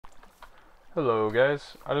Hello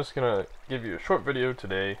guys, I'm just gonna give you a short video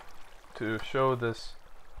today to show this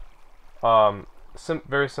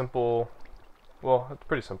very simple, well, it's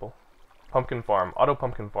pretty simple, pumpkin farm, auto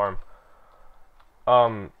pumpkin farm.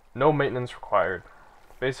 No maintenance required.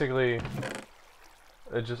 Basically,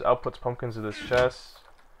 it just outputs pumpkins to this chest,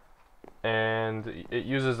 and it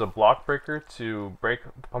uses a block breaker to break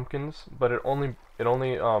the pumpkins, but it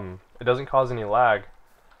doesn't cause any lag.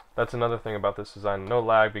 That's another thing about this design. No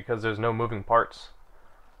lag because there's no moving parts.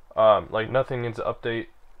 Like nothing needs to update.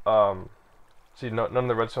 See, none of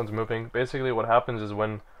the redstone's moving. Basically, what happens is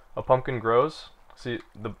when a pumpkin grows, see,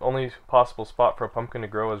 the only possible spot for a pumpkin to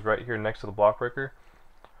grow is right here next to the block breaker.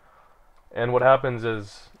 And what happens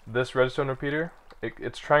is this redstone repeater,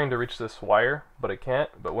 it's trying to reach this wire, but it can't.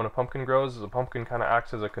 But when a pumpkin grows, the pumpkin kind of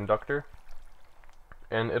acts as a conductor,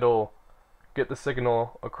 and it'll get the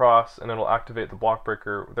signal across, and it'll activate the block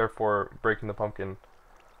breaker, therefore breaking the pumpkin.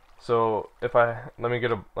 So if let me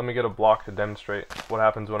get a block to demonstrate what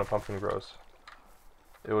happens when a pumpkin grows.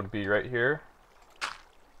 It would be right here,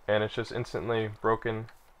 and it's just instantly broken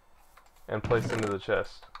and placed into the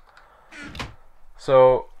chest.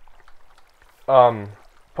 So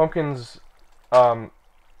pumpkins,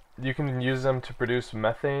 you can use them to produce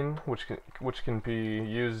methane, which can be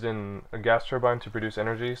used in a gas turbine to produce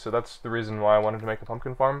energy. So that's the reason why I wanted to make a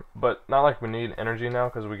pumpkin farm. But not like we need energy now,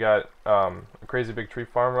 because we got a crazy big tree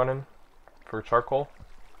farm running for charcoal.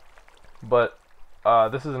 But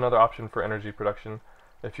this is another option for energy production.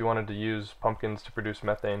 If you wanted to use pumpkins to produce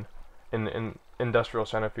methane in industrial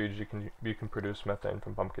centrifuge, you can produce methane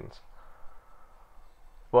from pumpkins.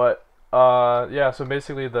 But yeah, so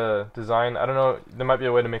basically the design, I don't know, there might be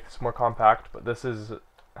a way to make this more compact, but this is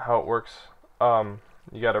how it works.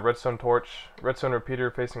 You got a redstone torch, redstone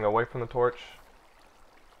repeater facing away from the torch,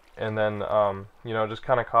 and then you know, just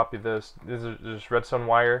kind of copy this. These are just redstone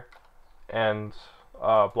wire and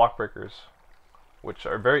block breakers, which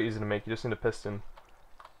are very easy to make. You just need a piston.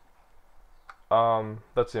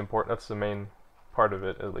 That's the main part of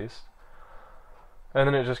it, at least. And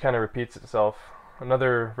then it just kind of repeats itself.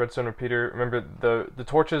 Another redstone repeater. Remember, the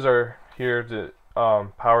torches are here to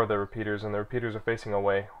power the repeaters, and the repeaters are facing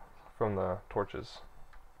away from the torches.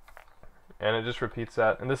 And it just repeats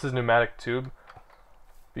that. And this is pneumatic tube,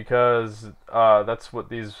 because that's what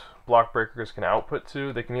these block breakers can output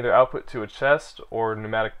to. They can either output to a chest or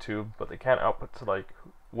pneumatic tube, but they can't output to like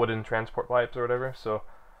wooden transport pipes or whatever. So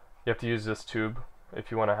you have to use this tube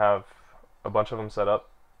if you want to have a bunch of them set up.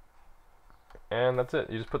 And that's it.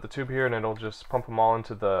 You just put the tube here, and it'll just pump them all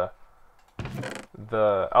into the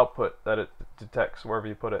output that it detects wherever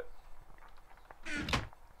you put it.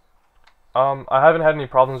 I haven't had any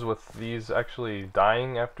problems with these actually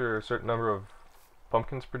dying after a certain number of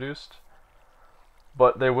pumpkins produced,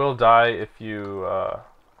 but they will die if you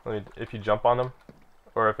jump on them,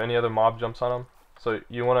 or if any other mob jumps on them. So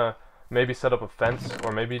you want to maybe set up a fence,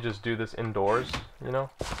 or maybe just do this indoors, you know?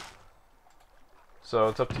 So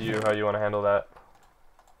it's up to you how you want to handle that.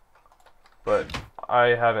 But I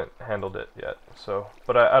haven't handled it yet, so,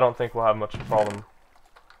 but I don't think we'll have much problem,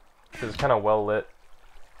 because it's kind of well lit,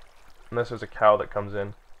 unless there's a cow that comes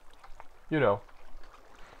in, you know.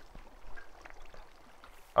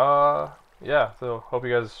 Yeah, so hope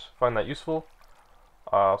you guys find that useful.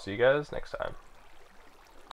 I'll see you guys next time.